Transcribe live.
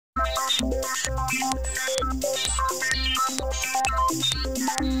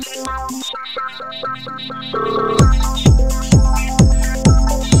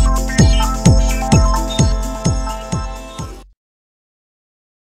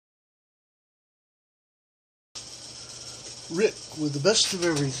Rick with the best of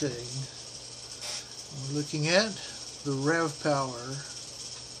everything. We're looking at the RavPower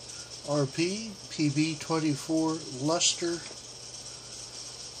RP-PB24 Luster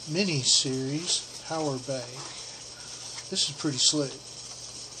Mini Series PowerBank. This is pretty slick.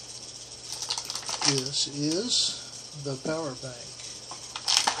 This is the PowerBank.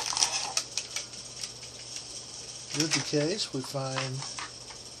 With the case we find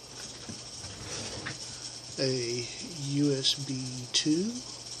a USB 2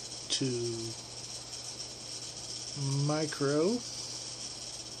 to micro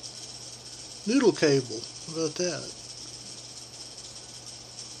noodle cable. How about that?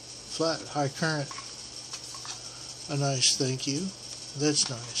 Flat high current. A nice thank you. That's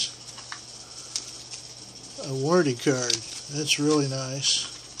nice. A warranty card. That's really nice.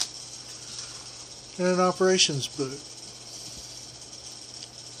 And an operations book.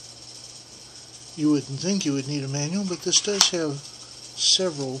 You wouldn't think you would need a manual, but this does have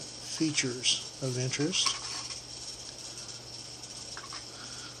several features of interest.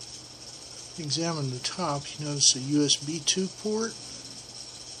 Examine the top, you notice a USB 2 port,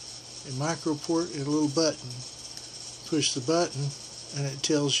 a micro port, and a little button. Push the button and it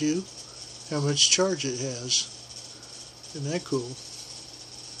tells you how much charge it has. Isn't that cool?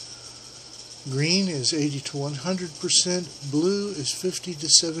 Green is 80 to 100%, blue is 50 to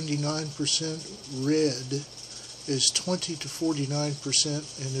 79%, red is 20 to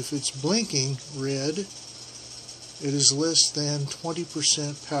 49%, and if it's blinking red, it is less than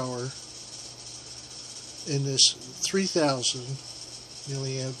 20% power in this 3000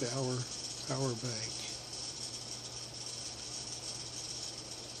 milliamp hour power bank.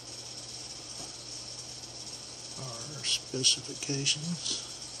 Our specifications.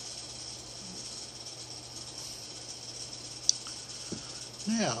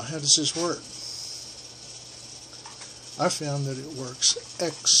 Now, how does this work? I found that it works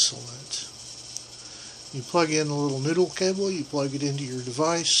excellent. You plug in a little noodle cable, you plug it into your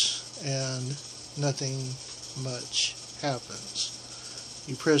device, and nothing much happens.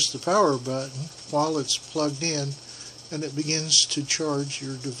 You press the power button while it's plugged in, and it begins to charge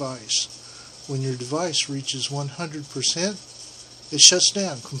your device. When your device reaches 100%, it shuts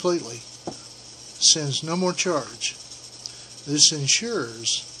down completely, sends no more charge. This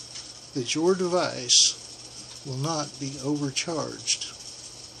ensures that your device will not be overcharged.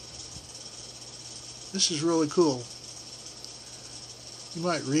 This is really cool. You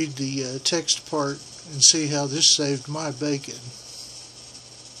might read the text part and see how this saved my bacon.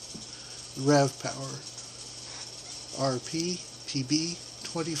 RavPower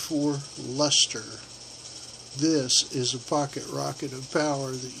RP-PB24 Luster. This is a pocket rocket of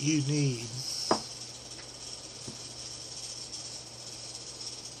power that you need.